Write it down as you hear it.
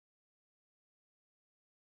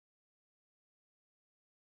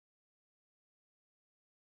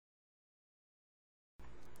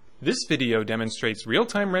This video demonstrates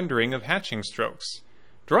real-time rendering of hatching strokes.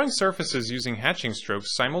 Drawing surfaces using hatching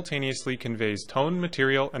strokes simultaneously conveys tone,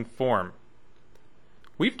 material, and form.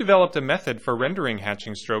 We've developed a method for rendering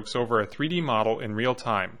hatching strokes over a 3D model in real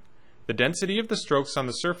time. The density of the strokes on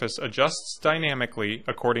the surface adjusts dynamically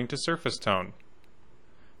according to surface tone.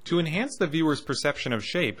 To enhance the viewer's perception of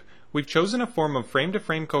shape, we've chosen a form of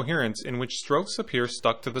frame-to-frame coherence in which strokes appear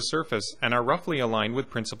stuck to the surface and are roughly aligned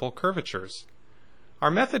with principal curvatures. Our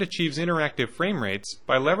method achieves interactive frame rates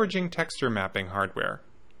by leveraging texture mapping hardware.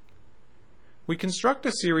 We construct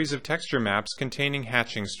a series of texture maps containing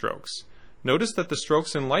hatching strokes. Notice that the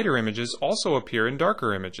strokes in lighter images also appear in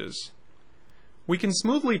darker images. We can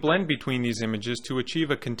smoothly blend between these images to achieve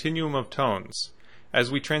a continuum of tones. As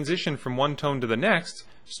we transition from one tone to the next,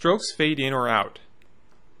 strokes fade in or out.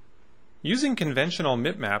 Using conventional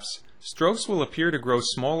mip-maps, strokes will appear to grow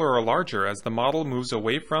smaller or larger as the model moves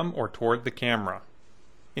away from or toward the camera.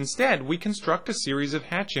 Instead, we construct a series of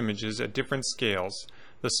hatch images at different scales.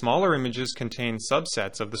 The smaller images contain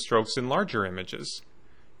subsets of the strokes in larger images.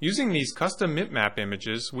 Using these custom mip-map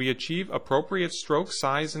images, we achieve appropriate stroke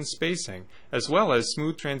size and spacing, as well as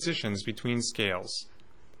smooth transitions between scales.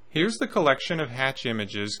 Here's the collection of hatch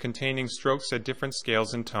images containing strokes at different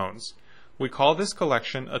scales and tones. We call this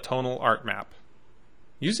collection a tonal art map.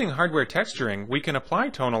 Using hardware texturing, we can apply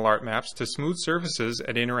tonal art maps to smooth surfaces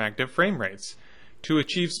at interactive frame rates. To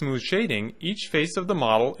achieve smooth shading, each face of the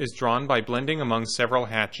model is drawn by blending among several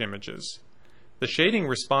hatch images. The shading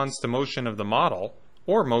responds to motion of the model,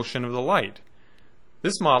 or motion of the light.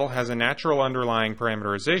 This model has a natural underlying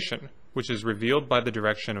parameterization, which is revealed by the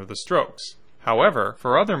direction of the strokes. However,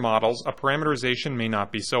 for other models, a parameterization may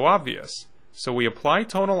not be so obvious. So we apply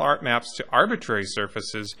tonal art maps to arbitrary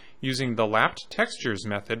surfaces using the lapped textures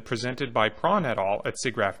method presented by Praun et al. At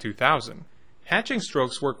SIGGRAPH 2000. Hatching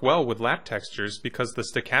strokes work well with lap textures because the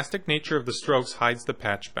stochastic nature of the strokes hides the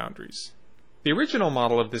patch boundaries. The original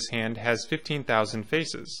model of this hand has 15,000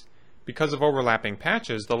 faces. Because of overlapping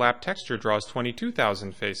patches, the lap texture draws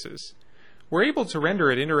 22,000 faces. We're able to render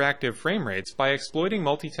at interactive frame rates by exploiting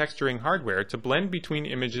multitexturing hardware to blend between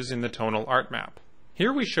images in the tonal art map.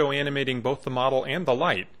 Here we show animating both the model and the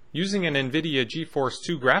light. Using an NVIDIA GeForce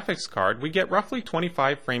 2 graphics card, we get roughly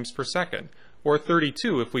 25 frames per second, or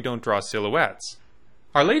 32 if we don't draw silhouettes.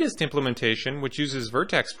 Our latest implementation, which uses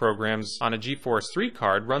vertex programs on a GeForce 3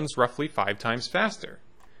 card, runs roughly 5 times faster.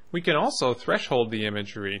 We can also threshold the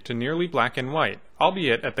imagery to nearly black and white,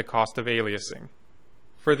 albeit at the cost of aliasing.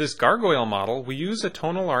 For this gargoyle model, we use a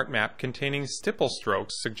tonal art map containing stipple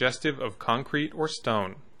strokes suggestive of concrete or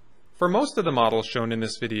stone. For most of the models shown in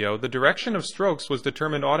this video, the direction of strokes was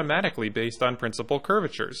determined automatically based on principal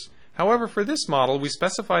curvatures. However, for this model, we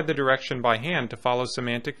specified the direction by hand to follow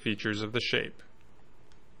semantic features of the shape.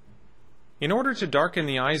 In order to darken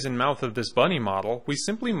the eyes and mouth of this bunny model, we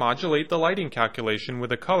simply modulate the lighting calculation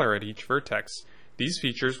with a color at each vertex. These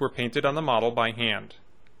features were painted on the model by hand.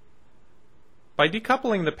 By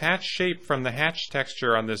decoupling the patch shape from the hatch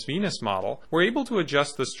texture on this Venus model, we're able to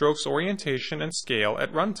adjust the stroke's orientation and scale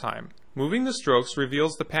at runtime. Moving the strokes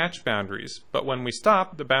reveals the patch boundaries, but when we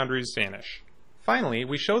stop, the boundaries vanish. Finally,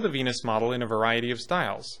 we show the Venus model in a variety of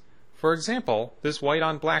styles. For example, this white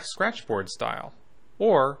on black scratchboard style,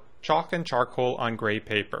 or chalk and charcoal on gray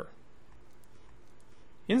paper.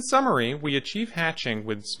 In summary, we achieve hatching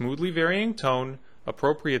with smoothly varying tone,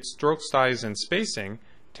 appropriate stroke size and spacing,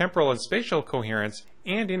 temporal and spatial coherence,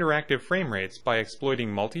 and interactive frame rates by exploiting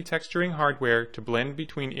multitexturing hardware to blend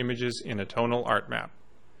between images in a tonal art map.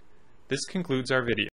 This concludes our video.